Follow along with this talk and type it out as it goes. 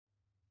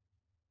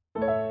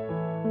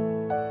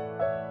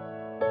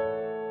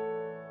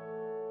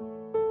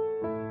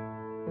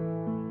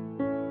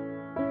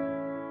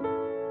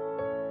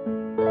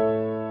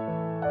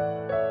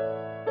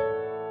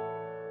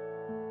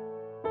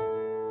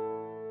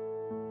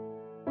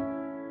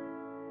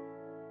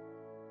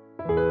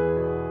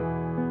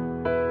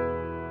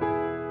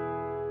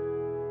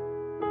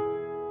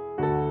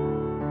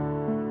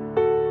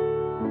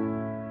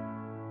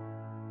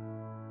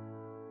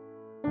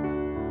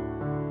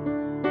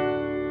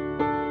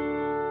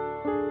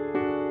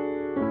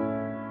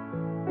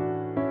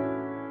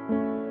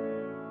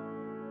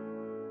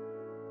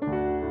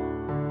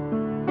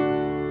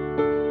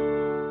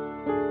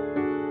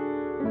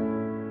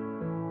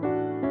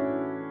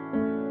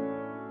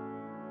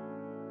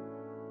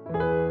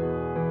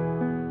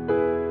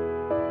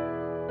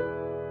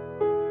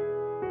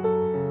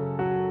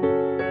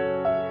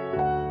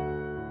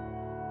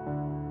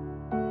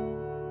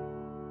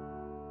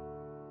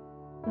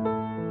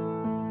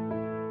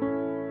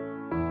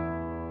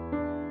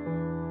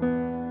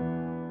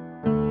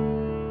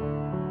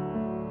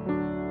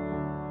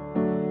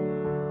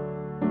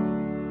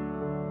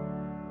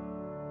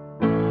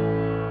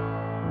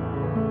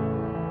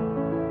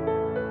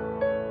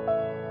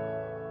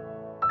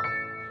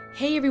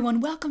Hey everyone,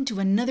 welcome to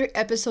another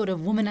episode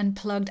of Woman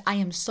Unplugged. I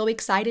am so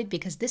excited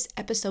because this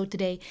episode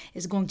today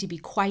is going to be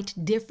quite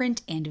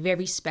different and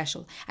very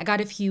special. I got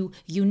a few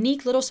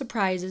unique little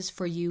surprises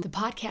for you. The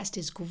podcast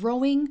is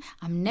growing,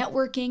 I'm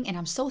networking, and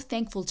I'm so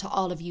thankful to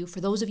all of you.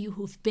 For those of you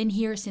who've been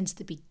here since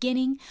the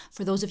beginning,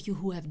 for those of you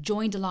who have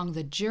joined along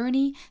the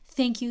journey,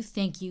 thank you,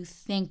 thank you,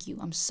 thank you.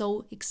 I'm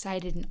so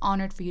excited and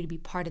honored for you to be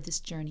part of this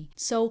journey.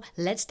 So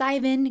let's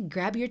dive in,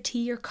 grab your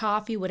tea or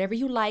coffee, whatever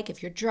you like.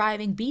 If you're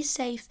driving, be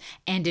safe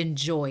and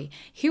enjoy.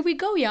 Here we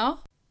go, y'all.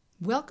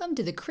 Welcome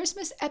to the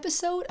Christmas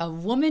episode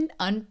of Woman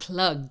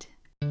Unplugged.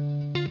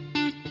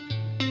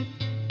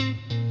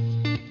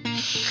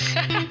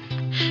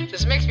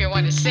 This makes me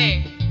want to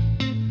sing.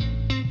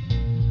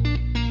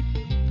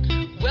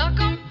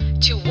 Welcome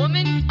to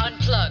Woman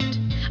Unplugged,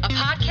 a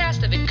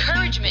podcast of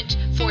encouragement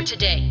for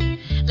today.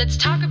 Let's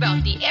talk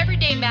about the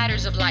everyday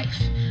matters of life: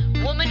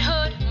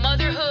 womanhood,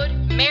 motherhood,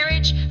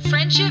 marriage,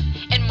 friendship,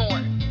 and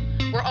more.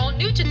 We're all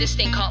new to this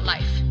thing called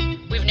life.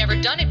 We've never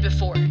done it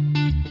before.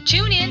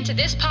 Tune in to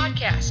this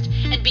podcast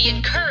and be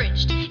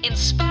encouraged,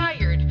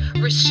 inspired,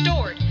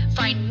 restored,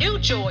 find new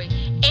joy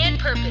and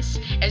purpose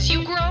as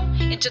you grow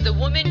into the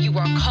woman you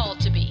are called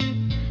to be.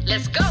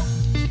 Let's go.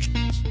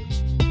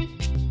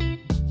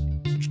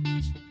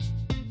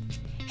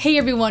 Hey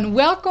everyone,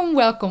 welcome,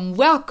 welcome,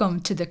 welcome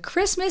to the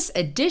Christmas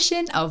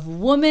edition of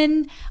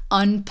Woman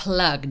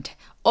Unplugged.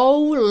 Oh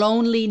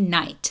Lonely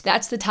Night.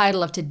 That's the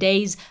title of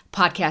today's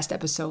podcast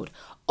episode.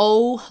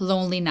 Oh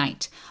Lonely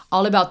Night.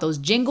 All about those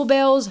jingle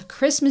bells,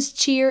 Christmas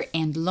cheer,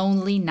 and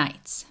lonely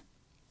nights.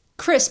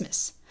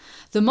 Christmas,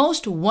 the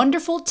most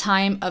wonderful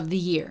time of the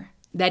year.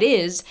 That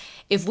is,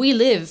 if we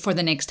live for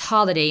the next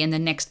holiday and the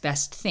next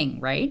best thing,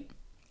 right?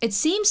 It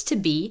seems to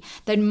be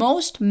the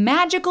most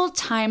magical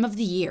time of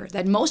the year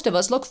that most of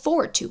us look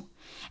forward to.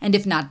 And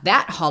if not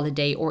that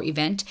holiday or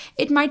event,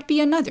 it might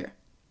be another.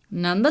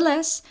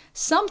 Nonetheless,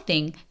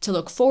 something to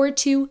look forward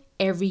to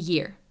every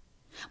year.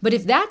 But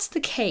if that's the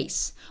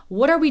case,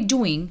 what are we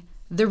doing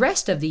the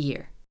rest of the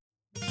year?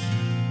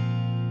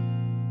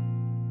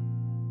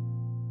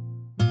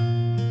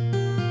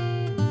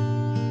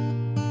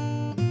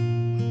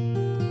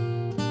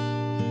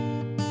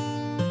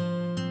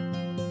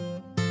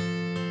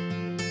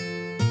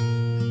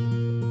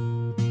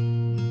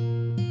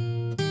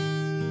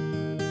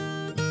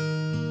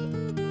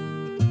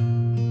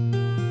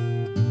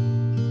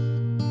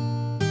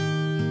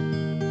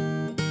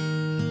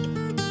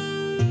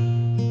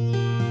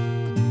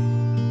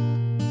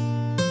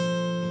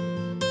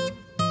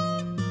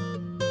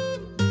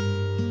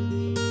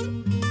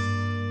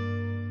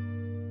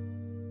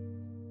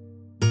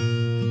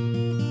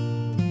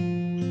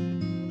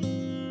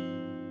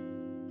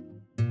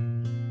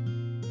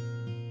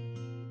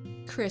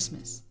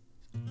 Christmas.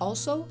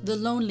 Also, the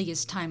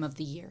loneliest time of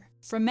the year,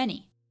 for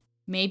many.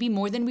 Maybe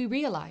more than we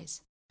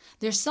realize.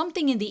 There's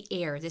something in the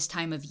air this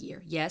time of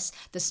year. Yes,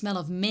 the smell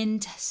of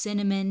mint,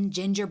 cinnamon,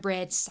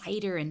 gingerbread,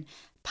 cider, and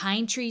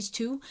pine trees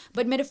too.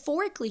 But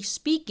metaphorically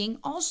speaking,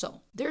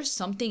 also, there's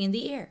something in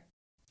the air.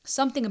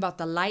 Something about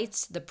the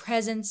lights, the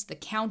presents, the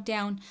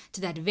countdown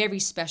to that very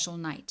special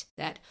night.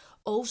 That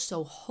oh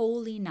so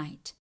holy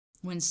night.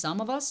 When some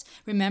of us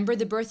remember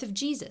the birth of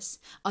Jesus,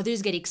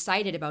 others get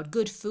excited about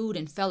good food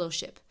and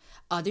fellowship.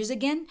 Others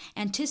again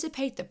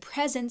anticipate the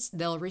presents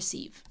they'll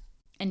receive.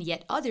 And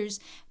yet others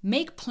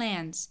make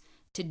plans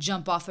to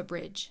jump off a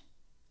bridge.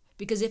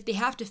 Because if they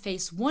have to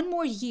face one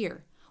more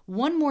year,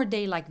 one more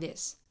day like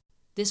this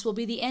will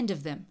be the end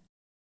of them.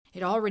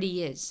 It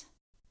already is.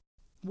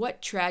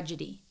 What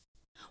tragedy.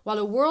 While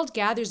a world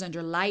gathers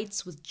under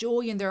lights with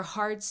joy in their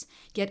hearts,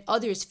 yet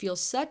others feel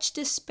such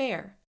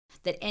despair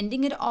that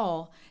ending it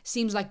all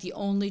seems like the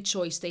only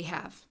choice they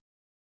have.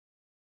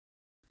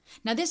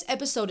 Now, this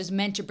episode is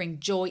meant to bring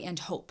joy and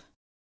hope.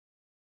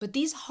 But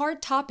these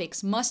hard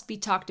topics must be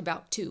talked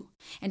about too.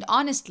 And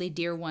honestly,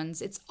 dear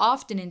ones, it's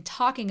often in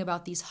talking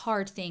about these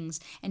hard things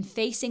and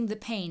facing the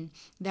pain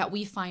that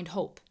we find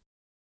hope.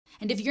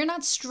 And if you're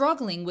not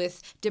struggling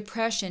with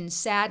depression,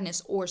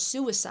 sadness, or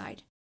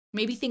suicide,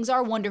 maybe things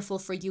are wonderful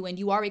for you and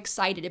you are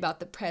excited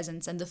about the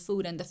presents and the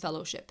food and the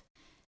fellowship.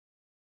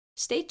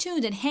 Stay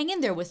tuned and hang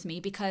in there with me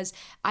because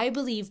I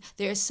believe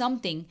there is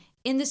something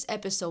in this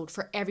episode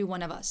for every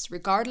one of us,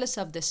 regardless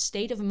of the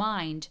state of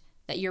mind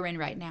that you're in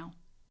right now.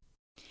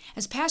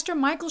 As Pastor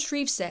Michael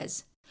Shreve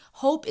says,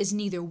 hope is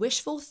neither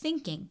wishful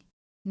thinking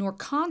nor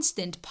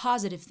constant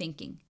positive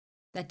thinking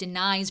that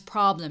denies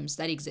problems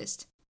that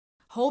exist.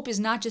 Hope is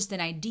not just an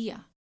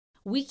idea.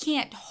 We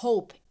can't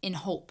hope in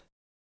hope.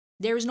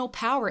 There is no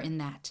power in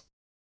that.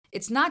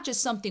 It's not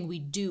just something we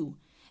do.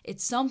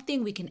 It's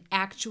something we can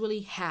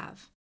actually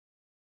have.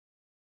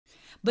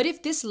 But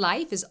if this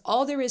life is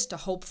all there is to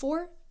hope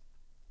for,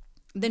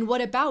 then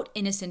what about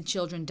innocent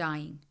children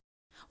dying?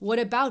 What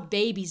about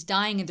babies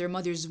dying in their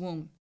mother's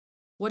womb?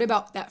 What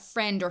about that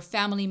friend or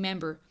family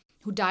member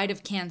who died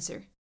of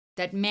cancer?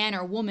 That man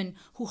or woman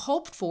who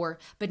hoped for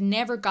but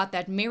never got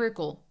that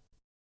miracle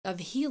of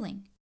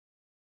healing?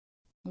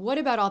 What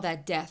about all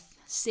that death,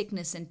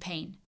 sickness, and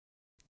pain?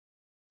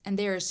 And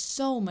there is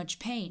so much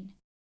pain.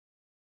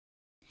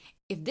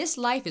 if this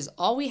life is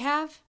all we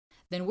have,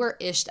 then we're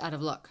ished out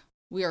of luck.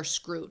 We are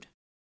screwed.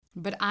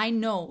 But I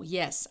know,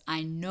 yes,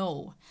 I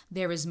know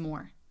there is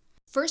more.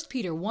 1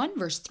 Peter 1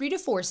 verse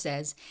 3-4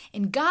 says,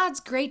 "In God's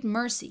great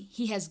mercy,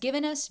 he has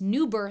given us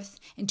new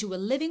birth into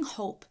a living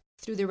hope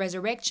through the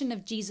resurrection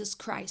of Jesus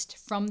Christ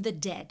from the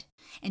dead,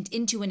 and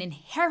into an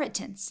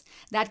inheritance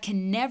that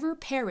can never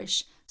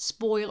perish,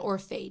 spoil, or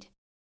fade.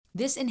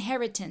 This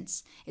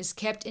inheritance is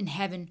kept in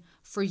heaven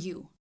for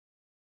you."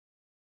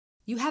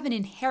 You have an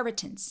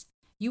inheritance.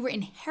 You were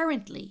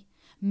inherently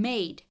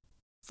made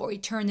for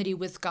eternity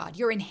with God.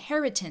 Your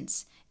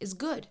inheritance is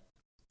good.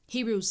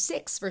 Hebrews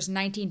 6 verse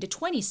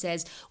 19-20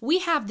 says, "We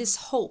have this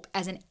hope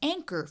as an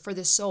anchor for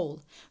the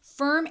soul,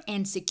 firm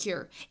and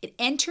secure. It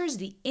enters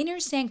the inner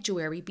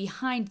sanctuary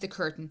behind the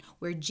curtain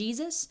where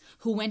Jesus,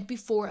 who went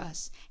before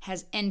us,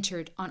 has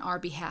entered on our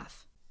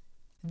behalf."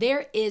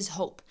 There is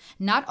hope,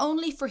 not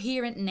only for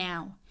here and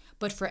now,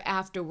 but for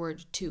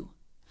afterward too.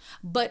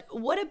 But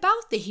what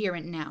about the here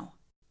and now?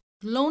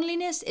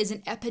 Loneliness is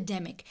an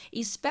epidemic,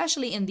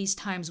 especially in these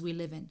times we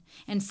live in,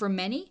 and for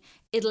many,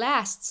 it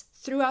lasts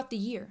throughout the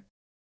year.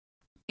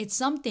 It's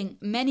something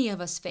many of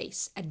us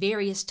face at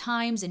various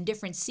times, in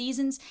different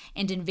seasons,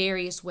 and in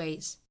various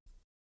ways.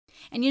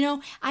 And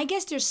I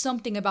guess there's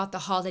something about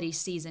the holiday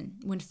season,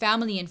 when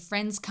family and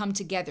friends come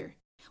together,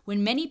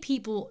 when many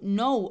people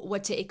know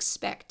what to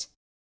expect.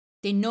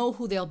 They know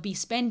who they'll be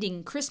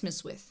spending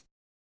Christmas with.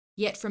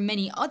 Yet for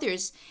many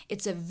others,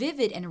 it's a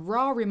vivid and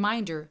raw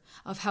reminder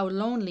of how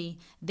lonely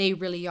they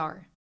really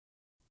are.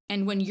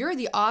 And when you're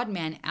the odd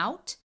man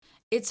out,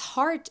 it's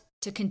hard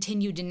to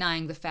continue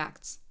denying the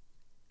facts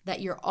that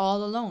you're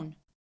all alone.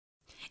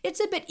 It's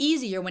a bit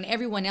easier when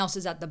everyone else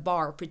is at the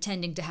bar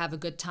pretending to have a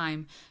good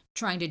time,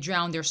 trying to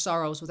drown their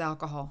sorrows with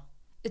alcohol.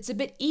 It's a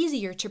bit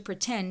easier to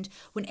pretend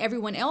when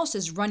everyone else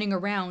is running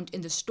around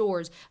in the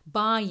stores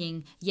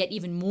buying yet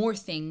even more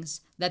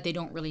things that they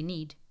don't really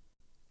need.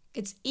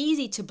 It's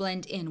easy to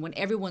blend in when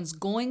everyone's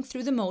going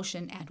through the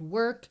motion at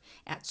work,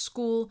 at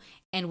school,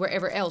 and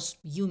wherever else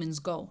humans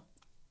go.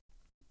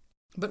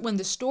 But when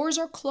the stores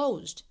are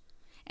closed,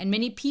 and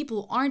many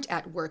people aren't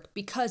at work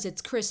because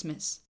it's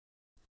Christmas,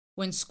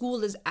 when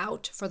school is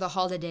out for the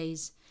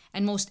holidays,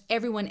 and most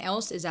everyone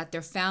else is at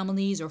their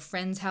family's or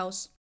friend's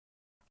house,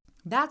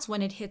 that's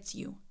when it hits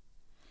you.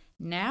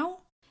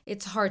 Now,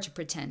 it's hard to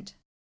pretend.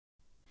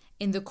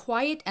 In the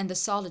quiet and the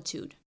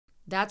solitude,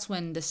 that's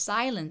when the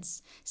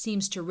silence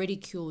seems to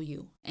ridicule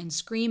you and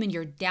scream in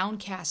your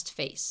downcast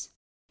face.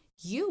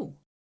 You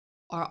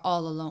are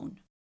all alone.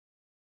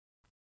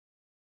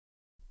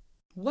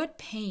 What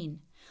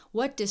pain,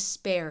 what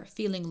despair,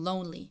 feeling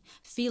lonely,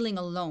 feeling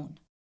alone.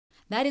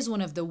 That is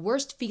one of the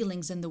worst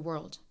feelings in the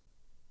world.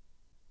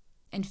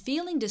 And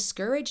feeling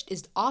discouraged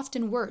is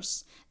often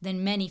worse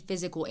than many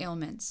physical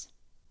ailments.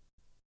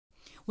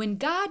 When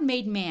God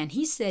made man,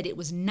 he said it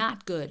was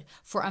not good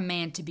for a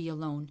man to be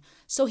alone,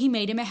 so he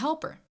made him a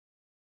helper.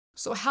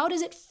 So how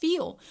does it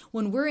feel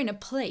when we're in a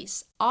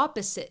place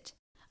opposite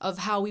of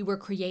how we were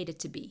created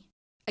to be,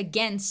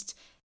 against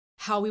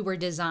how we were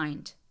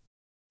designed?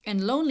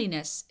 And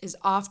loneliness is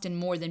often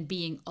more than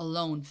being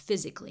alone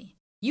physically.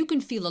 You can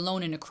feel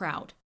alone in a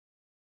crowd.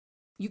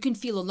 You can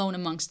feel alone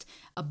amongst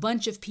a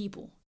bunch of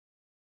people.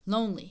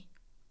 Lonely.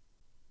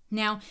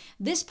 Now,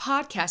 this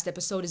podcast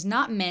episode is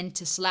not meant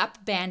to slap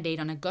a Band-Aid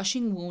on a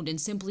gushing wound and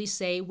simply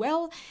say,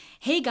 well,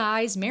 hey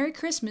guys, Merry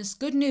Christmas,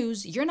 good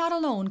news, you're not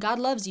alone, God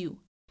loves you.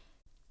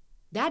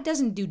 That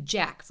doesn't do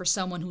jack for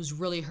someone who's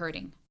really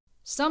hurting.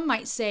 Some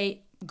might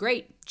say,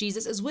 great,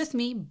 Jesus is with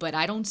me, but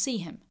I don't see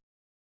him.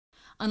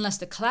 Unless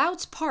the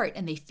clouds part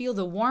and they feel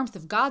the warmth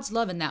of God's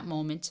love in that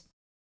moment.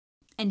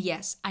 And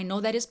yes, I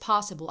know that is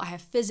possible. I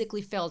have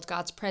physically felt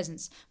God's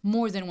presence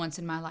more than once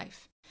in my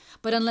life.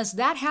 But unless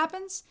that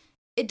happens,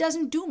 it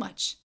doesn't do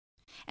much.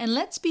 And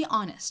let's be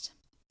honest,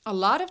 a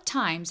lot of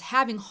times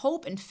having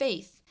hope and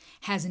faith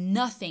has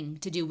nothing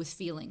to do with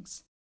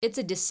feelings. It's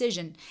a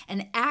decision,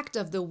 an act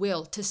of the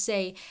will to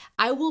say,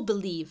 I will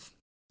believe,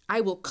 I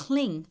will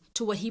cling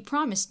to what he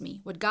promised me,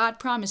 what God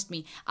promised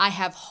me. I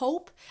have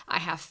hope, I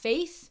have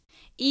faith,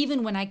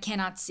 even when I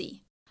cannot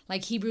see.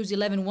 Like Hebrews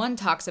 11:1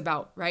 talks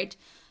about, right?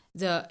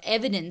 The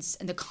evidence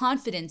and the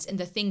confidence in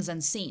the things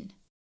unseen.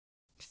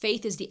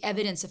 Faith is the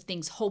evidence of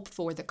things hoped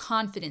for, the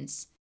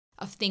confidence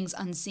of things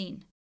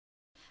unseen.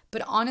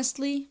 But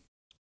honestly,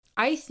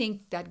 I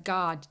think that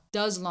God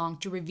does long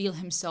to reveal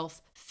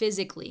himself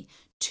physically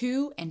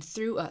to and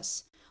through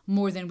us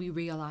more than we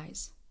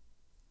realize.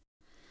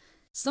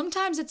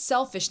 Sometimes it's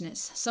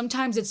selfishness,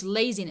 sometimes it's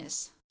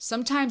laziness,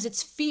 sometimes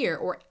it's fear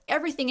or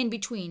everything in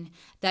between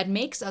that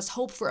makes us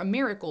hope for a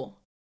miracle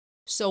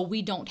so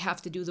we don't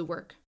have to do the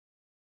work.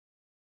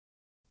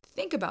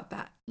 Think about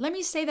that. Let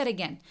me say that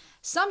again.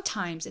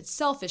 Sometimes it's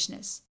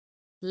selfishness,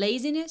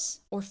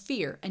 laziness, or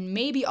fear, and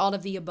maybe all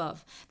of the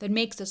above, that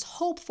makes us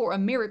hope for a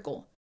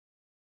miracle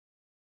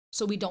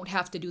so we don't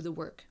have to do the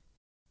work.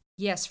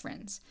 Yes,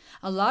 friends,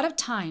 a lot of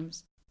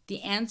times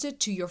the answer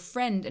to your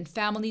friend and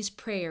family's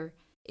prayer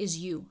is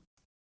you.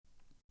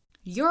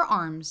 Your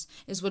arms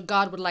is what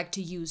God would like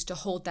to use to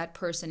hold that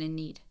person in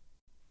need.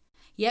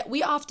 Yet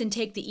we often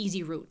take the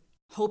easy route,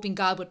 hoping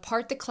God would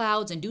part the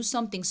clouds and do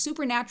something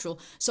supernatural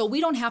so we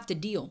don't have to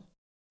deal.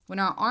 When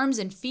our arms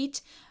and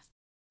feet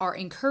are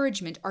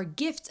encouragement, our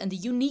gifts, and the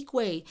unique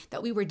way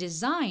that we were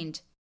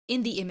designed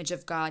in the image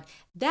of God,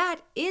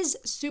 that is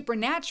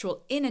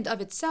supernatural in and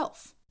of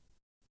itself.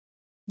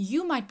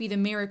 You might be the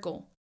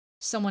miracle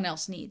someone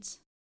else needs.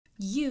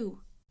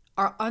 You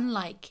are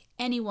unlike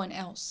anyone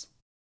else.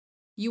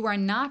 You are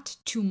not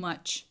too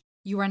much.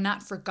 You are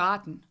not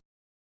forgotten.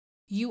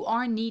 You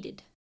are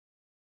needed.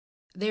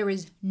 There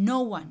is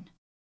no one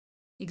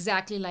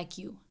exactly like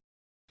you.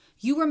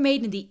 You were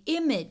made in the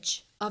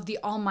image of the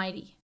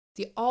Almighty,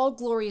 the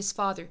all-glorious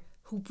Father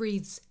who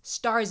breathes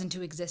stars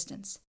into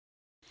existence.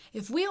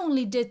 If we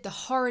only did the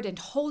hard and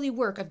holy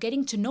work of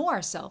getting to know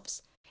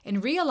ourselves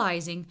and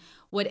realizing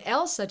what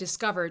Elsa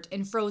discovered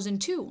in Frozen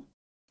 2,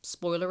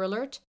 spoiler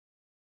alert,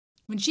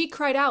 when she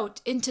cried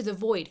out into the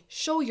void,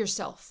 "Show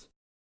yourself."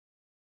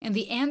 And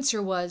the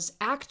answer was,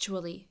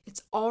 actually,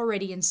 it's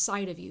already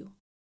inside of you.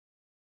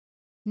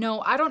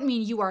 No, I don't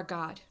mean you are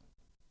God.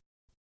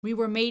 We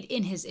were made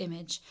in His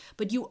image,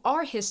 but you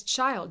are His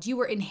child. You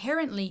were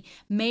inherently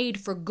made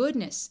for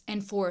goodness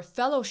and for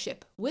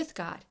fellowship with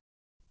God.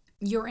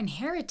 Your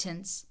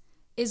inheritance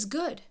is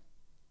good.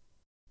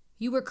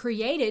 You were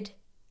created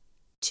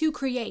to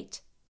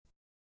create.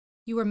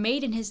 You were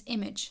made in His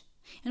image.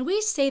 And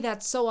we say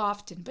that so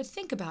often, but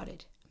think about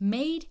it.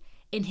 Made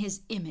in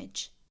His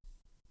image.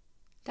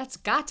 That's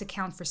got to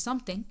count for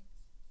something.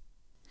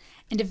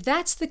 And if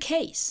that's the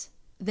case,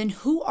 then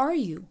who are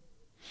you?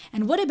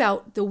 And what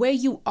about the way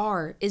you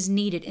are is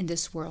needed in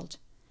this world?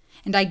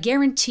 And I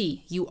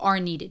guarantee you are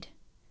needed.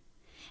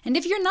 And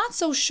if you're not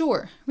so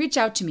sure, reach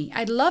out to me.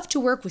 I'd love to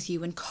work with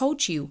you and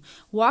coach you,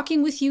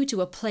 walking with you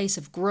to a place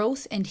of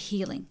growth and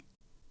healing,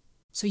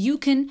 so you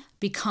can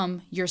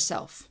become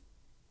yourself.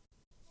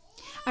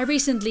 I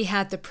recently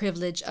had the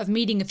privilege of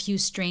meeting a few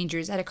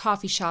strangers at a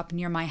coffee shop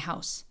near my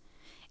house.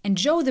 And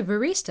Joe, the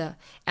barista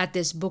at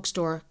this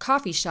bookstore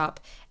coffee shop,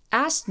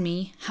 asked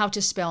me how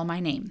to spell my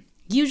name.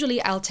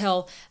 Usually I'll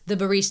tell the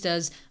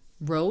baristas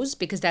Rose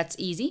because that's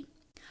easy.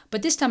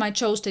 But this time I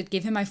chose to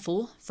give him my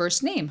full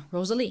first name,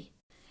 Rosalie.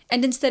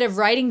 And instead of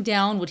writing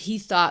down what he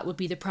thought would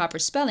be the proper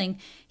spelling,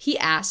 he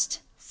asked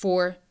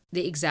for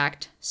the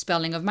exact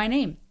spelling of my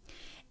name.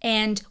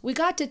 And we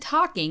got to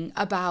talking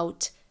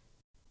about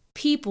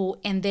people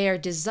and their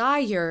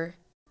desire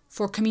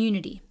for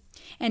community.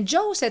 And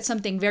Joe said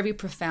something very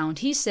profound.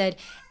 He said,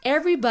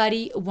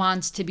 everybody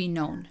wants to be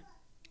known.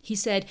 He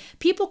said,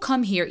 people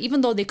come here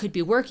even though they could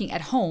be working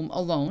at home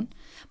alone,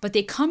 but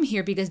they come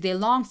here because they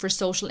long for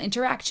social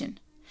interaction.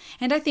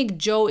 And I think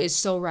Joe is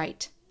so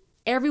right.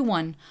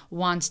 Everyone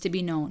wants to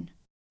be known.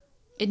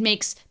 It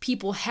makes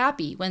people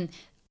happy when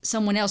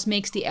someone else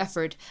makes the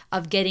effort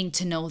of getting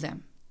to know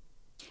them.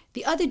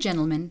 The other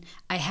gentleman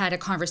I had a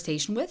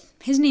conversation with,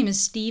 his name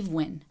is Steve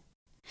Wynn.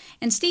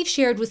 And Steve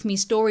shared with me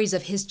stories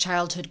of his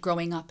childhood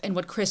growing up and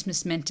what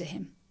Christmas meant to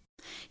him.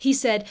 He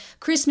said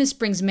Christmas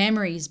brings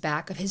memories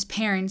back of his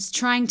parents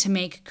trying to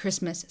make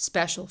Christmas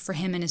special for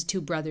him and his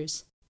two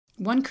brothers.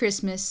 One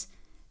Christmas,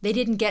 they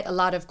didn't get a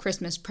lot of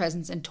Christmas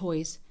presents and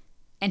toys,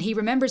 and he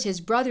remembers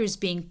his brothers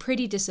being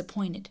pretty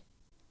disappointed.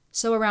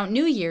 So around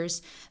New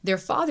Year's, their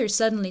father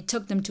suddenly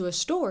took them to a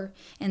store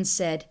and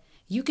said,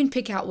 "You can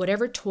pick out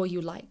whatever toy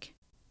you like."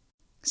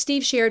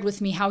 Steve shared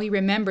with me how he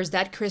remembers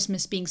that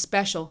Christmas being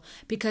special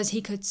because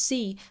he could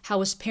see how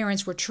his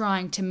parents were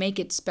trying to make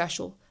it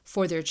special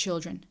for their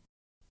children.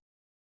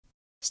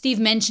 Steve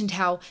mentioned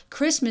how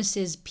Christmas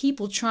is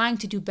people trying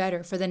to do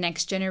better for the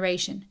next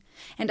generation.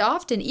 And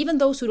often, even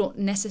those who don't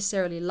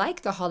necessarily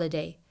like the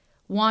holiday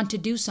want to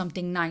do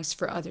something nice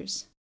for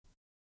others.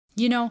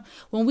 You know,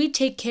 when we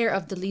take care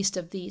of the least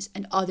of these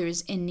and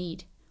others in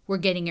need, we're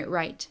getting it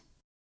right.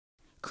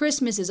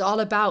 Christmas is all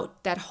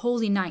about that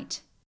holy night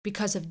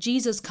because of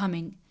Jesus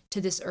coming to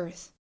this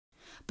earth.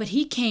 But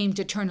He came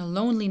to turn a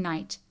lonely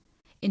night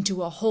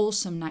into a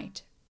wholesome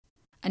night.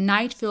 A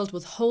night filled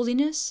with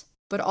holiness,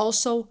 but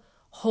also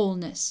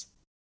wholeness,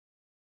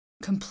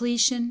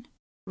 completion,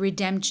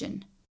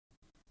 redemption,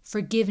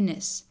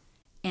 forgiveness,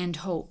 and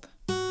hope.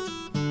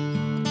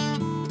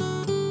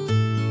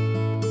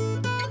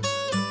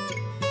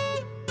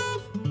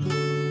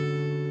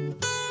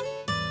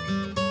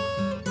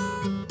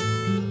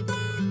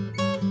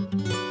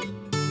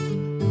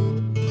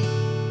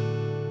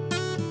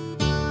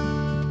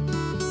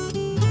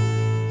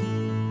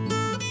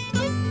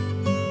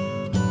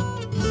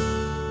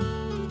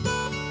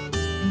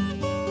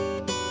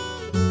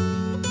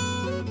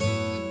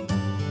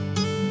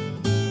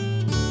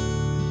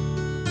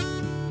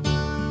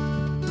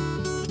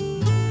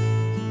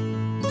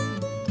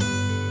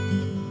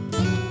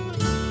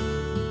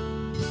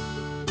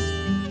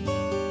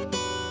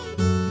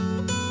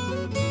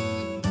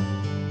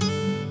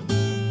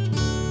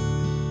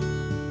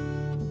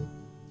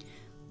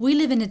 We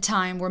live in a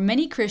time where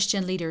many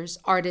Christian leaders,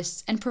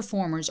 artists, and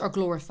performers are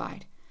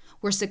glorified,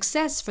 where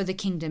success for the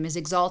kingdom is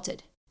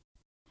exalted.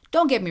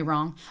 Don't get me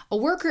wrong, a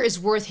worker is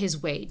worth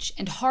his wage,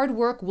 and hard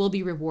work will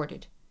be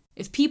rewarded.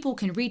 If people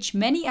can reach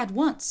many at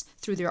once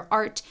through their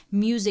art,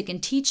 music,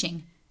 and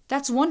teaching,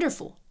 that's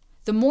wonderful.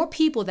 The more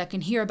people that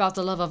can hear about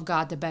the love of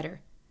God, the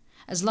better,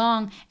 as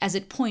long as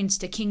it points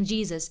to King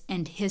Jesus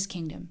and his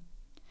kingdom.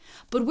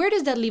 But where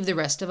does that leave the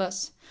rest of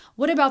us?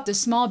 What about the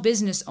small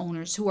business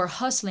owners who are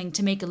hustling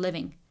to make a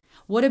living?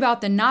 What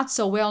about the not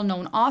so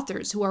well-known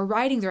authors who are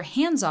writing their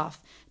hands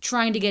off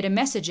trying to get a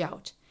message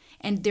out?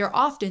 And they're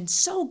often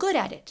so good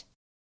at it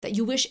that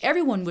you wish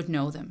everyone would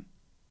know them.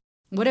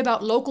 What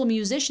about local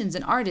musicians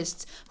and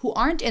artists who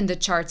aren't in the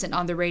charts and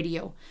on the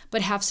radio,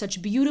 but have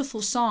such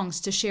beautiful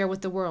songs to share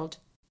with the world?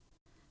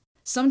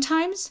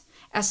 Sometimes,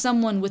 as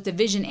someone with a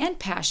vision and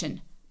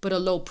passion, but a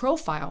low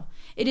profile,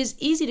 it is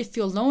easy to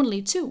feel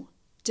lonely too,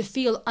 to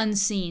feel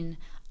unseen,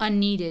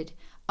 unneeded,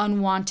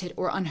 unwanted,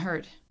 or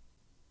unheard.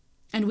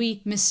 And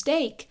we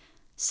mistake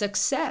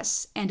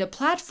success and a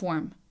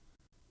platform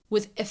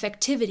with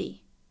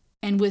effectivity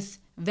and with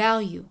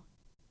value.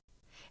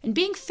 And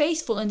being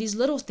faithful in these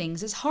little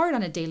things is hard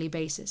on a daily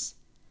basis,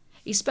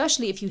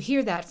 especially if you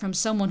hear that from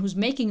someone who's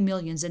making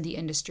millions in the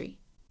industry.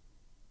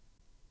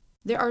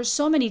 There are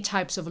so many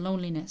types of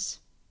loneliness.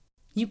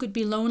 You could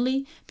be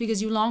lonely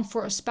because you long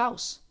for a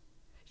spouse.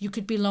 You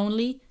could be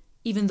lonely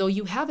even though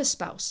you have a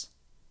spouse.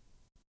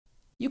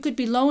 You could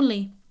be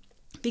lonely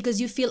because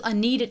you feel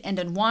unneeded and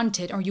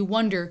unwanted, or you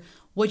wonder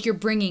what you're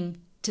bringing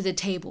to the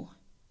table.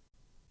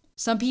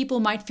 Some people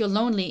might feel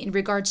lonely in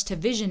regards to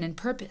vision and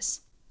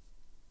purpose.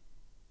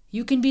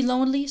 You can be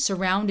lonely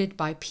surrounded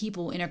by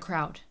people in a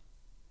crowd.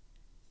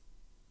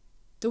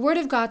 The Word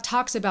of God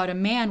talks about a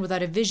man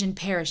without a vision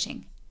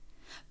perishing.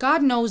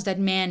 God knows that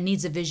man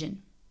needs a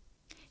vision.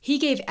 He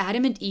gave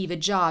Adam and Eve a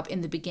job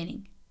in the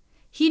beginning.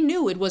 He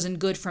knew it wasn't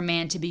good for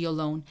man to be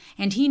alone,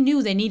 and he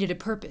knew they needed a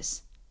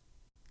purpose.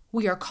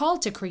 We are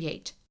called to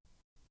create,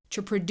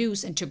 to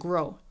produce, and to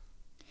grow.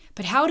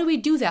 But how do we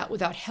do that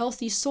without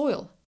healthy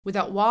soil,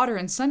 without water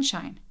and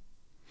sunshine?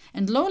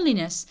 And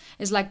loneliness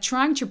is like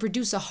trying to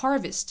produce a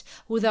harvest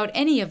without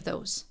any of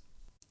those.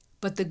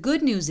 But the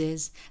good news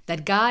is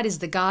that God is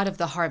the God of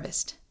the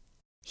harvest.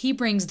 He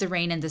brings the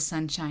rain and the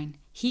sunshine.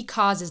 He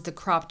causes the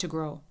crop to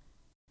grow.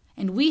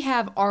 And we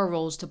have our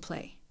roles to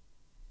play.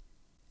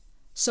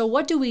 So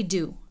what do we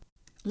do?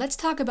 Let's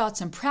talk about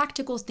some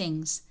practical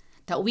things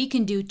that we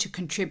can do to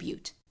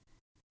contribute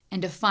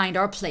and to find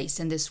our place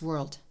in this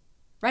world,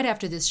 right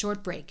after this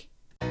short break.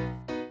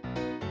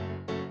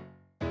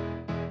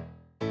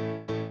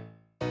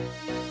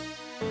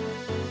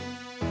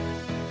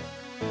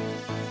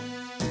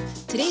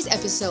 Today's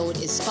episode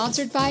is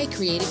sponsored by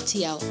Creative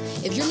TL.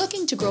 If you're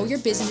looking to grow your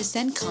business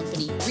and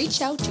company,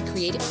 reach out to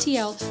Creative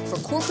TL for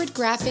corporate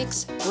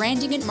graphics,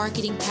 branding and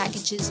marketing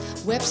packages,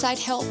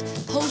 website help,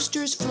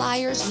 posters,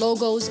 flyers,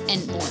 logos,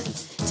 and more.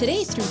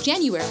 Today through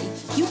January,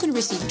 you can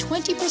receive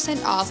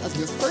 20% off of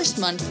your first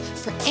month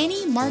for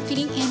any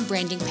marketing and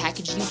branding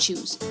package you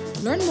choose.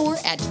 Learn more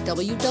at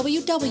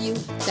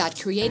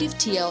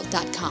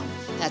www.creativetl.com.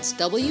 That's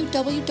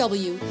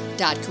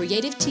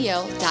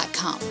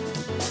www.creativetl.com.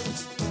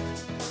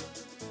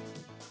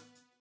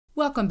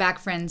 Welcome back,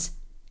 friends.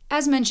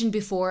 As mentioned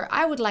before,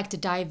 I would like to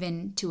dive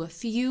into a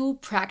few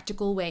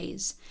practical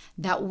ways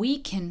that we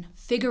can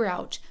figure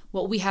out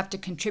what we have to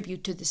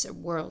contribute to this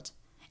world.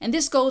 And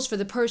this goes for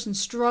the person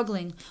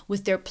struggling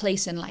with their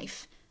place in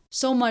life,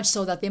 so much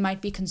so that they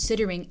might be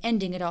considering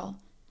ending it all.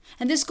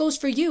 And this goes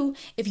for you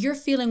if you're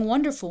feeling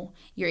wonderful,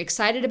 you're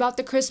excited about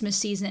the Christmas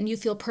season, and you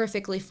feel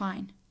perfectly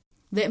fine.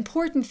 The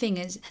important thing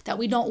is that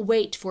we don't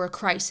wait for a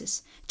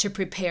crisis to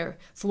prepare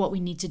for what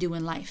we need to do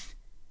in life.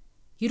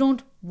 You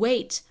don't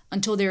wait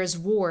until there is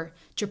war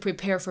to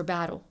prepare for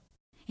battle.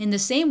 In the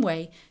same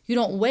way, you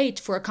don't wait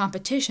for a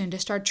competition to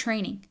start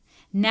training.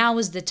 Now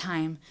is the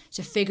time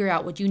to figure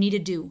out what you need to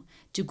do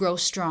to grow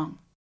strong.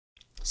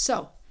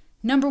 So,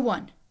 number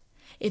 1,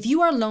 if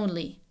you are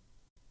lonely,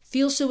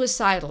 feel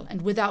suicidal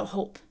and without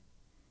hope,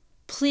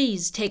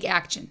 please take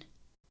action.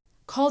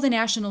 Call the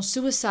National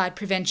Suicide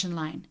Prevention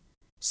Line,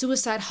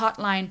 suicide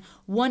hotline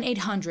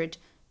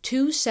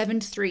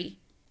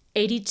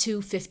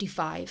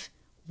 1-800-273-8255.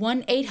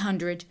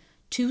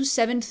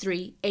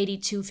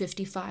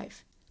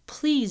 1-800-273-8255.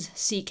 Please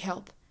seek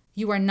help.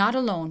 You are not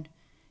alone.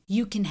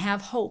 You can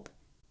have hope.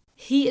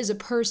 He is a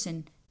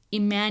person,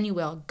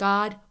 Emmanuel,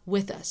 God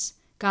with us.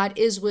 God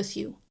is with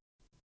you.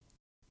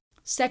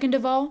 Second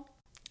of all,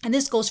 and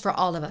this goes for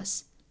all of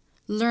us,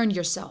 learn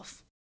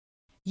yourself.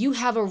 You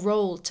have a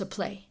role to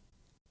play.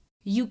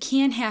 You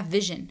can have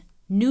vision,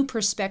 new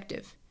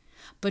perspective.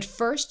 But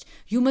first,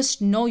 you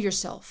must know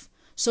yourself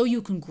so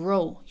you can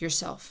grow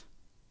yourself.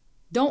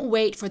 Don't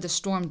wait for the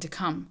storm to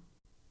come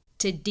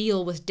to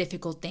deal with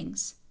difficult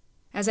things.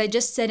 As I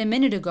just said a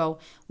minute ago,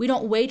 we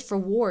don't wait for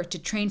war to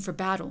train for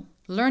battle.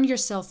 Learn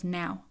yourself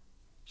now,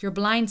 your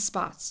blind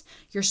spots,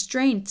 your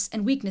strengths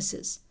and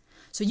weaknesses,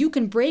 so you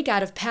can break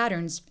out of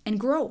patterns and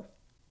grow.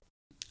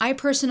 I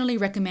personally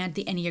recommend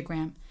the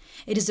Enneagram.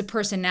 It is a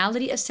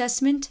personality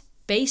assessment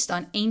based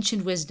on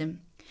ancient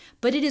wisdom,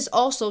 but it is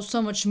also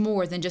so much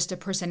more than just a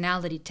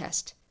personality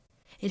test.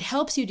 It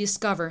helps you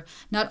discover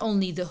not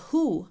only the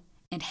who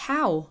and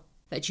how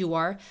that you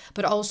are,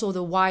 but also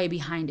the why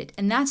behind it.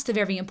 And that's the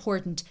very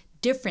important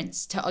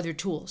difference to other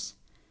tools.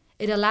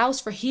 It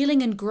allows for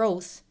healing and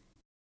growth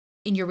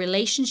in your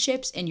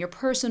relationships, in your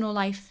personal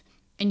life,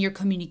 in your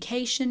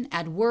communication,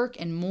 at work,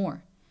 and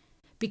more.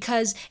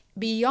 Because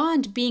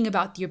beyond being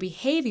about your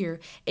behavior,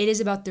 it is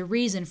about the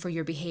reason for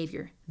your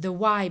behavior, the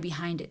why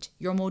behind it,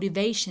 your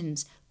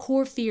motivations,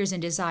 core fears,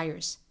 and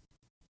desires.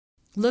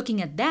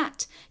 Looking at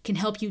that can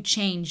help you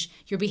change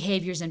your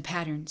behaviors and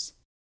patterns.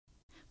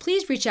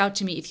 Please reach out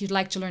to me if you'd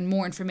like to learn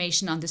more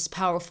information on this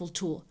powerful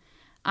tool.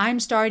 I'm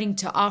starting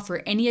to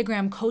offer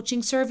Enneagram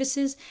coaching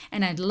services,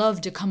 and I'd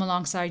love to come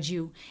alongside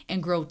you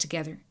and grow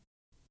together.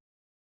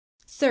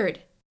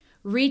 Third,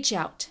 reach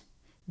out.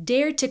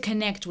 Dare to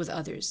connect with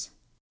others.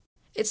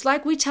 It's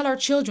like we tell our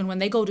children when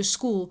they go to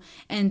school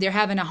and they're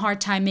having a hard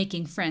time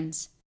making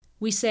friends.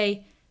 We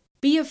say,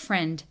 be a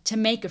friend to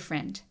make a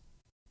friend.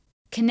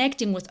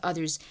 Connecting with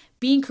others,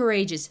 being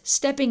courageous,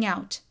 stepping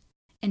out,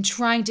 and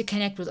trying to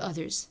connect with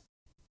others.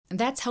 And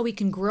that's how we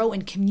can grow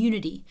in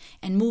community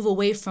and move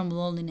away from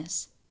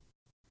loneliness.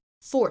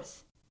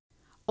 Fourth,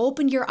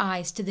 open your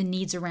eyes to the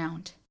needs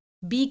around.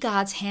 Be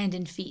God's hand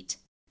and feet.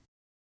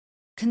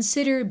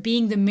 Consider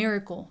being the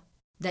miracle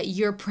that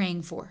you're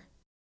praying for.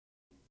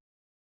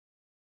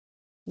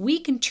 We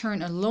can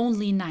turn a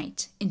lonely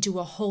night into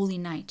a holy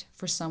night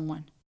for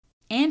someone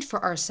and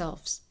for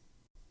ourselves.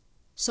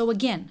 So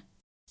again,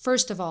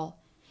 first of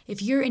all,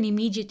 if you're in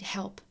immediate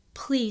help,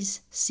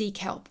 please seek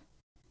help.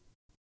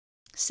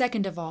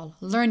 Second of all,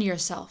 learn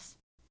yourself.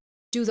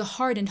 Do the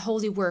hard and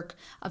holy work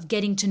of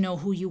getting to know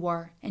who you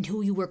are and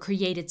who you were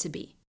created to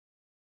be.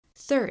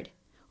 Third,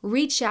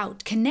 reach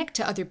out, connect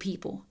to other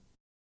people.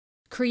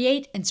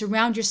 Create and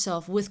surround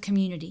yourself with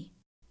community.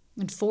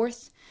 And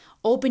fourth,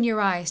 open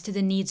your eyes to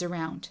the needs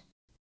around.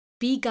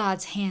 Be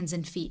God's hands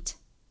and feet.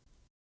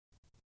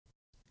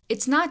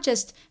 It's not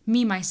just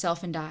me,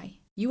 myself, and I.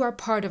 You are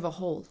part of a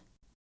whole.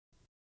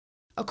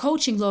 A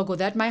coaching logo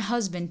that my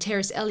husband,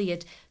 Terrence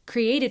Elliott,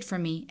 created for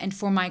me and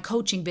for my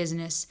coaching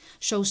business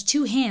shows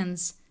two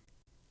hands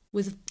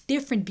with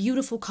different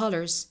beautiful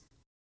colors,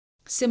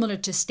 similar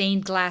to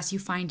stained glass you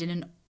find in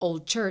an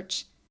old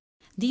church.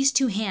 These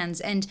two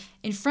hands, and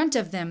in front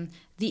of them,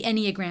 the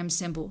Enneagram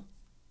symbol.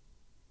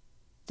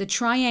 The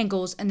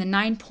triangles and the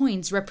 9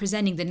 points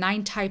representing the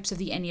 9 types of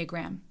the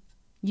Enneagram.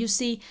 You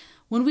see,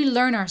 when we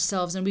learn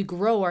ourselves and we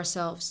grow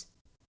ourselves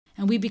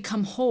and we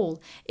become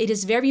whole, it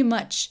is very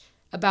much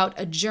about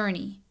a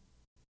journey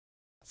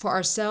for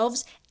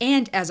ourselves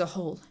and as a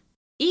whole.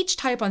 Each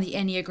type on the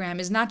Enneagram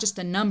is not just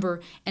a number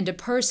and a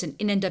person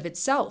in and of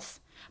itself,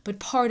 but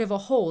part of a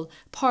whole,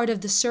 part of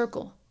the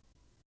circle.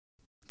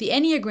 The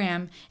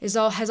Enneagram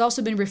has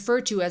also been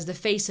referred to as the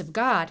face of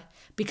God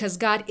because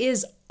God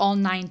is all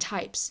 9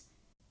 types.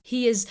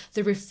 He is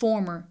the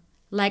reformer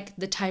like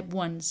the type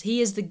 1s.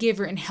 He is the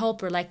giver and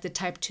helper like the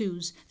type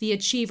 2s, the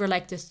achiever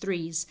like the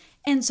 3s,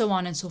 and so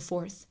on and so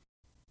forth.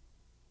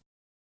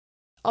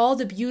 All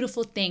the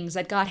beautiful things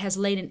that God has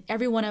laid in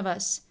every one of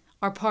us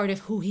are part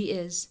of who He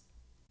is.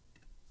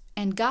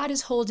 And God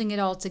is holding it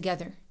all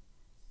together.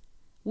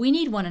 We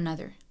need one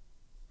another.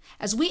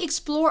 As we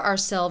explore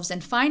ourselves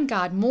and find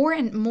God more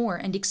and more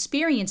and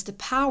experience the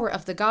power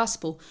of the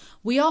gospel,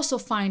 we also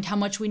find how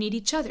much we need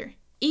each other.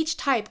 Each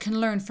type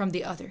can learn from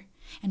the other,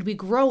 and we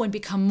grow and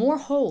become more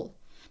whole,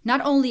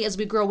 not only as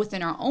we grow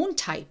within our own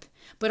type,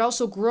 but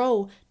also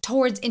grow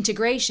towards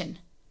integration.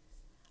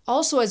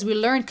 Also, as we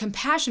learn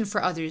compassion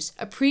for others,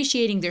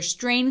 appreciating their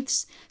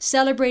strengths,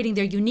 celebrating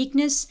their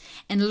uniqueness,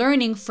 and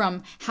learning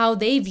from how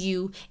they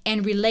view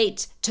and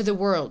relate to the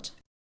world.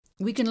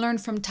 We can learn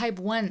from type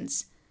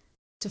 1s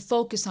to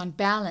focus on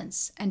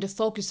balance and to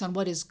focus on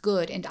what is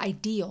good and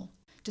ideal,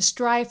 to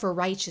strive for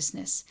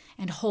righteousness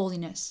and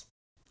holiness.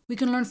 We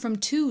can learn from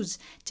 2s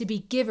to be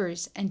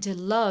givers and to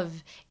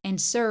love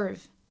and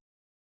serve.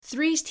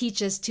 3s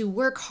teach us to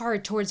work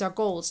hard towards our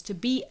goals, to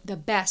be the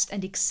best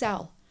and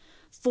excel.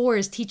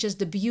 4s teach us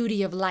the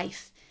beauty of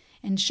life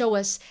and show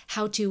us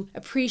how to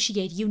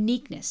appreciate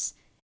uniqueness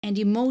and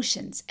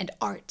emotions and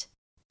art.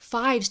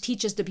 5s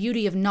teach us the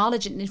beauty of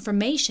knowledge and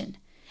information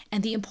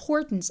and the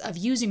importance of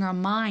using our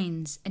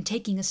minds and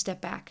taking a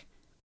step back.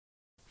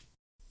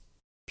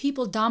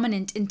 People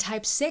dominant in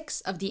type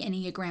 6 of the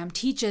Enneagram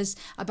teach us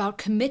about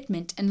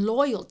commitment and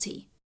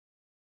loyalty.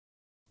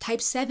 Type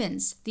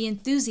 7s, the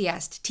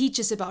enthusiast, teach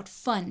us about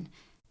fun,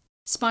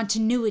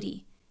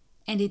 spontaneity,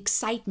 and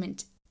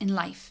excitement in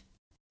life.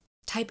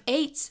 Type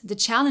 8s, the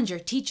challenger,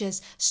 teach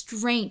us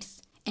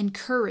strength and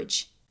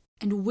courage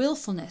and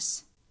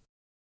willfulness.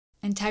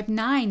 And type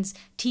 9s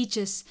teach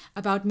us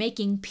about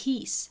making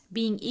peace,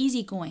 being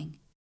easygoing,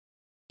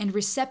 and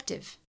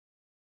receptive.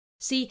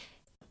 See,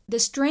 the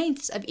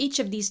strengths of each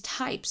of these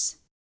types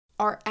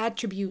are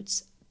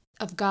attributes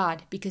of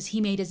God because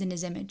He made us in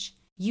His image.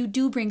 You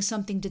do bring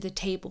something to the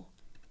table,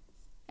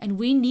 and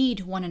we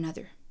need one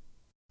another.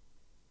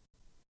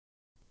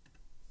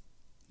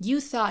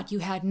 You thought you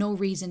had no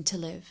reason to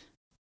live.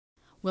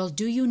 Well,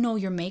 do you know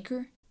your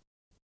Maker?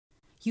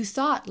 You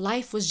thought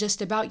life was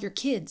just about your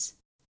kids.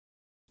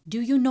 Do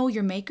you know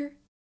your Maker?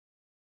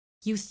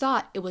 You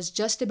thought it was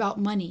just about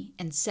money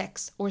and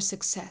sex or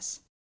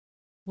success.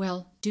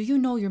 Well, do you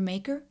know your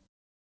Maker?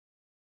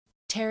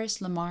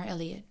 Terrace Lamar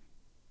Elliott.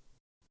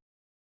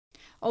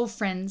 Oh,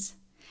 friends,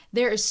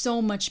 there is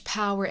so much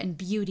power and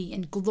beauty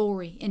and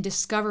glory in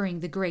discovering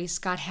the grace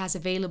God has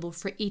available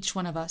for each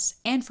one of us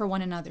and for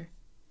one another.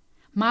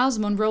 Miles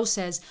Monroe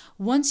says,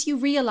 once you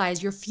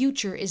realize your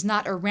future is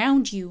not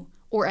around you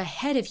or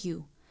ahead of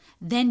you,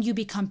 then you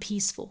become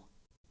peaceful.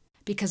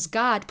 Because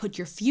God put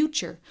your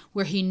future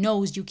where He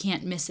knows you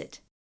can't miss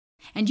it.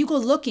 And you go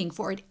looking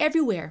for it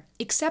everywhere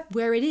except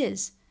where it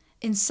is,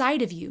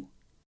 inside of you.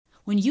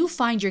 When you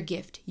find your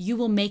gift, you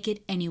will make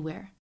it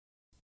anywhere.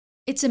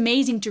 It's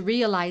amazing to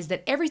realize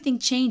that everything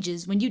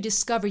changes when you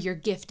discover your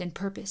gift and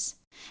purpose.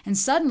 And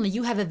suddenly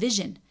you have a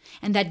vision,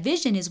 and that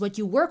vision is what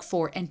you work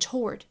for and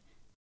toward.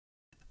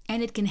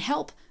 And it can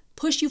help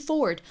push you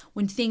forward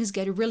when things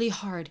get really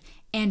hard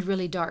and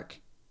really dark.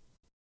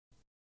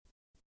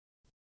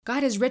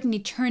 God has written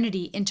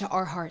eternity into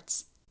our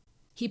hearts.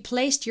 He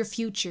placed your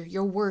future,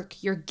 your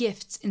work, your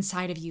gifts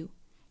inside of you.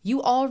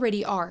 You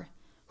already are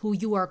who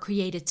you are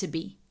created to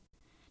be.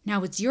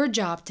 Now it's your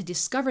job to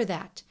discover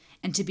that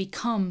and to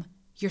become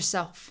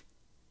yourself.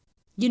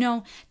 You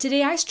know,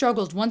 today I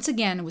struggled once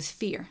again with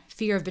fear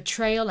of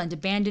betrayal and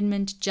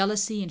abandonment,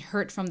 jealousy and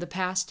hurt from the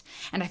past,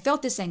 and I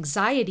felt this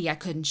anxiety I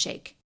couldn't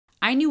shake.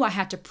 I knew I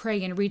had to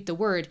pray and read the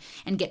Word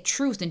and get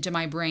truth into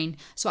my brain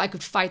so I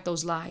could fight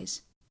those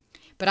lies.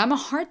 But I'm a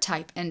heart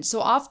type, and so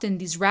often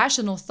these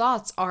rational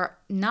thoughts are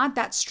not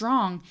that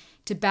strong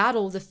to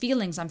battle the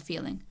feelings I'm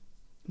feeling.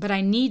 But I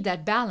need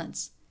that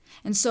balance.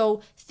 And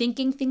so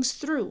thinking things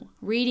through,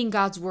 reading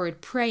God's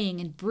Word,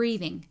 praying and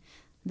breathing,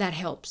 that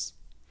helps.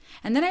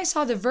 And then I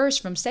saw the verse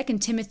from 2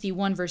 Timothy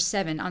 1 verse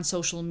 7 on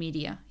social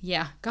media.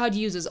 Yeah, God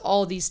uses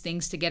all these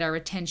things to get our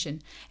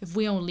attention if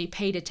we only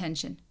paid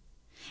attention.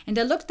 And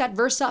I looked that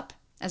verse up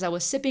as I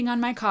was sipping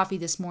on my coffee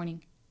this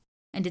morning.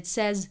 And it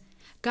says,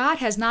 God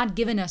has not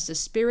given us a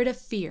spirit of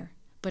fear,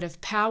 but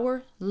of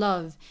power,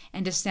 love,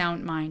 and a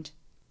sound mind.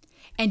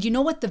 And you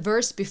know what the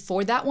verse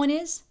before that one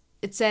is?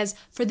 It says,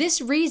 for this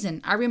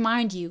reason I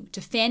remind you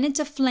to fan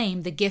into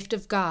flame the gift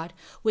of God,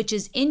 which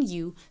is in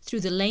you through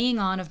the laying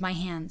on of my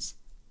hands.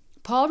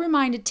 Paul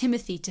reminded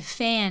Timothy to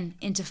fan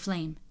into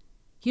flame.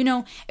 You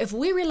know, if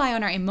we rely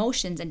on our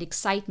emotions and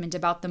excitement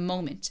about the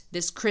moment,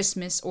 this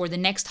Christmas or the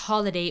next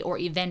holiday or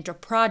event or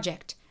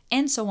project,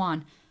 and so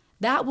on,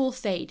 that will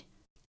fade.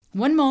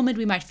 One moment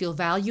we might feel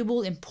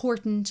valuable,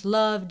 important,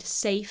 loved,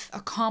 safe,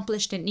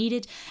 accomplished, and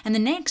needed, and the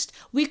next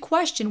we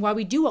question why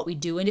we do what we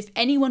do and if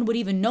anyone would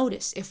even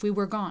notice if we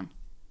were gone.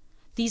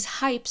 These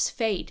hypes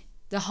fade,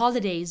 the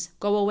holidays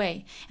go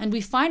away, and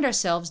we find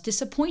ourselves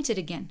disappointed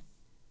again.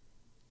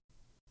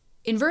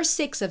 In verse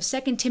 6 of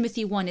 2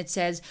 Timothy 1, it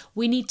says,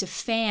 we need to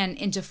fan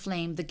into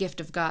flame the gift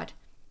of God.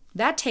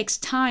 That takes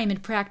time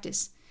and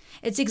practice.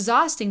 It's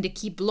exhausting to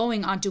keep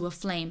blowing onto a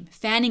flame,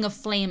 fanning a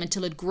flame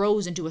until it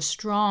grows into a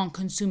strong,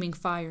 consuming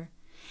fire.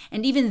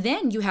 And even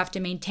then, you have to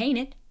maintain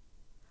it.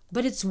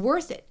 But it's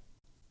worth it.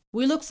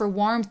 We look for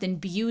warmth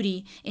and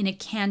beauty in a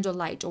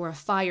candlelight or a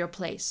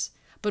fireplace,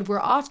 but we're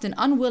often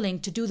unwilling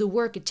to do the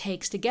work it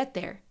takes to get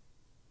there.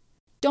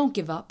 Don't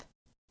give up.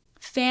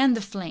 Fan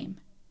the flame.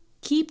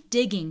 Keep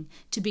digging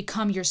to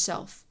become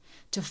yourself,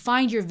 to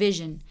find your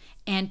vision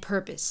and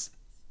purpose.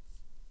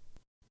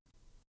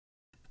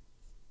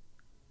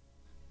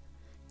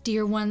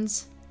 Dear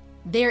ones,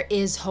 there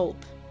is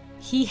hope.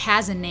 He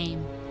has a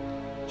name.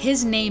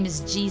 His name is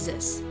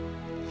Jesus.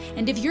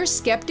 And if you're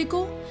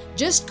skeptical,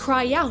 just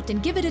cry out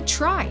and give it a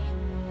try.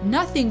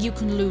 Nothing you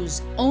can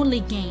lose,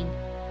 only gain.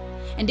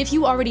 And if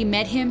you already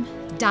met him,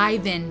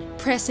 dive in,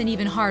 press in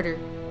even harder.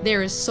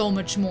 There is so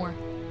much more.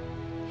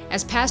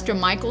 As Pastor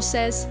Michael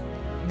says,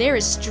 there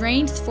is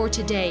strength for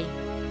today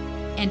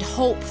and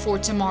hope for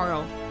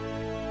tomorrow.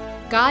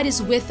 God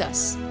is with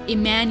us,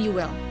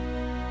 Emmanuel.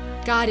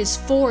 God is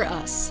for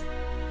us.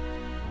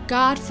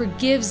 God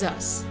forgives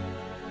us.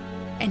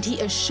 And He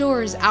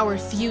assures our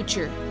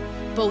future,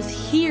 both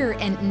here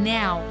and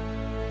now,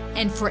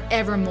 and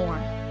forevermore.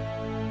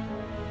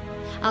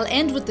 I'll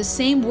end with the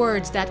same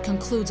words that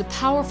concludes a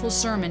powerful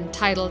sermon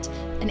titled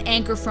An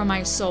Anchor for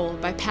My Soul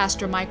by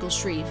Pastor Michael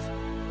Shreve.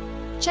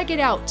 Check it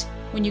out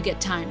when you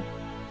get time.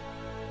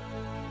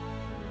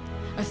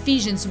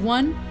 Ephesians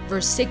 1,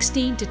 verse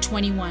 16 to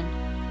 21.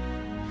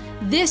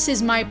 This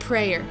is my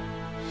prayer,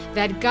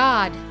 that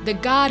God, the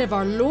God of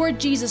our Lord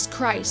Jesus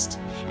Christ,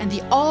 and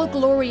the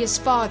all-glorious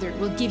Father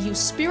will give you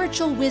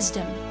spiritual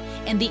wisdom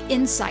and the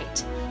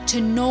insight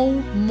to know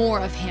more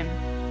of Him,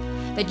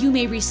 that you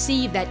may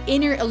receive that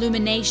inner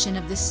illumination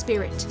of the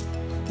Spirit,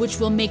 which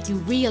will make you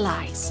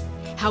realize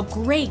how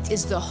great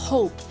is the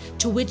hope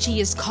to which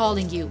He is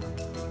calling you,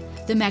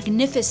 the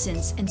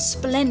magnificence and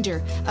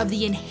splendor of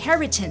the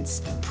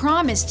inheritance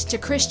promised to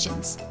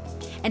Christians,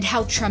 and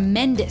how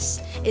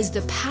tremendous is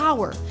the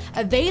power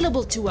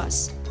available to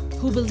us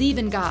who believe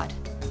in God.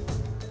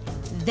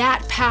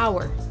 That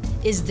power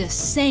is the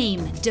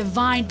same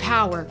divine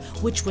power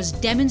which was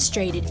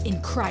demonstrated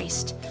in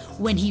Christ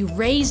when he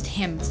raised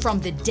him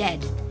from the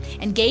dead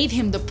and gave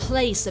him the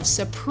place of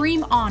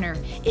supreme honor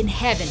in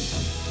heaven,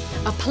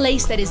 a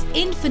place that is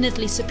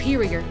infinitely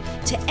superior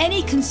to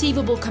any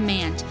conceivable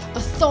command,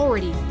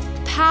 authority,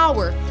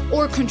 power,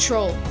 or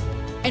control,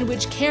 and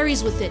which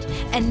carries with it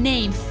a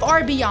name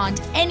far beyond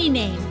any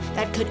name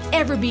that could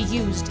ever be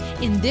used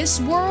in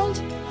this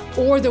world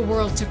or the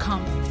world to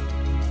come.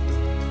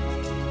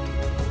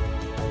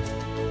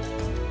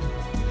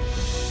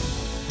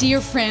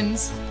 Dear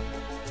friends,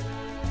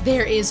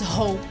 there is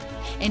hope,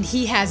 and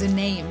He has a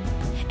name,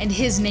 and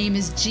His name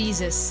is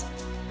Jesus,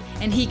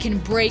 and He can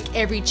break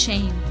every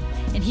chain,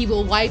 and He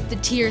will wipe the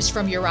tears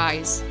from your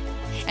eyes.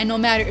 And no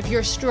matter if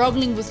you're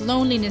struggling with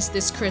loneliness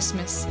this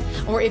Christmas,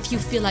 or if you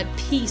feel at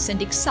peace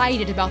and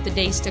excited about the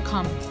days to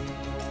come,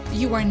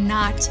 you are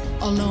not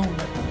alone.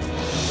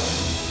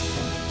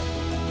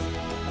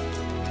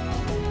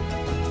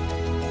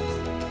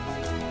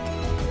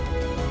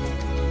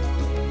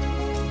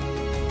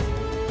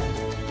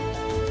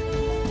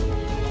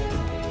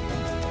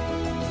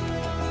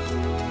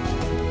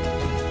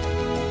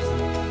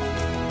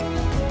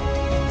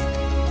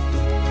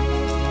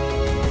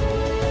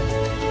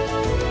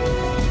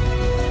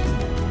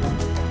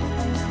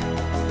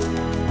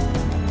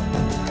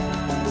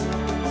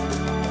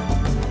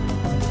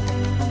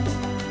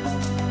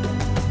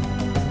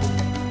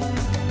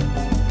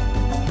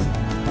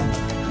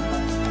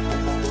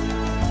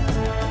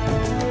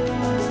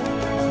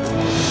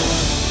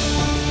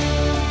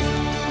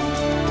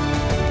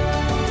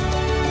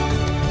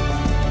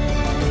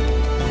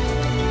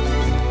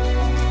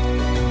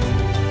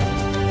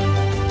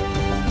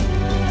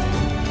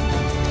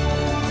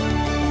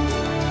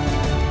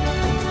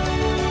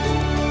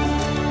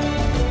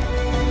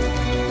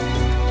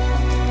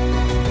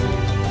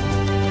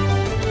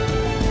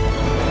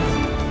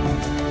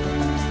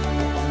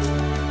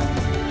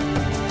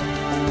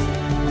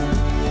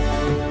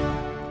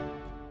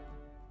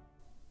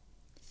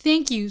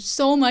 Thank you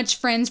so much,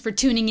 friends, for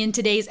tuning in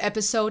today's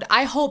episode.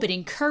 I hope it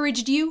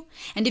encouraged you.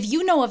 And if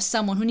you know of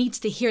someone who needs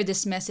to hear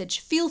this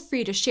message, feel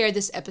free to share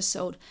this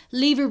episode.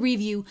 Leave a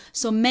review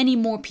so many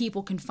more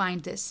people can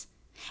find this.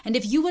 And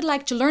if you would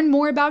like to learn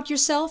more about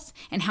yourself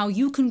and how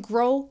you can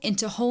grow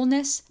into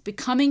wholeness,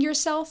 becoming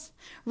yourself,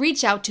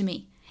 reach out to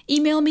me.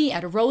 Email me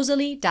at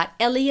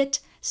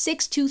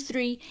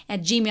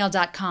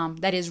rosalie.elliott623@gmail.com.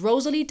 That is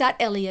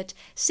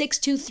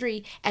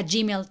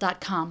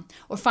rosalie.elliott623@gmail.com.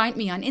 Or find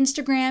me on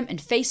Instagram and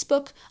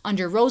Facebook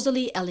under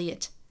Rosalie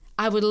Elliott.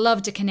 I would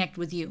love to connect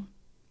with you.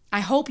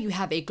 I hope you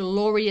have a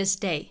glorious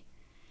day.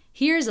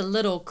 Here's a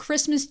little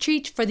Christmas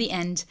treat for the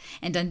end,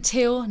 and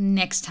until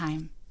next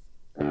time.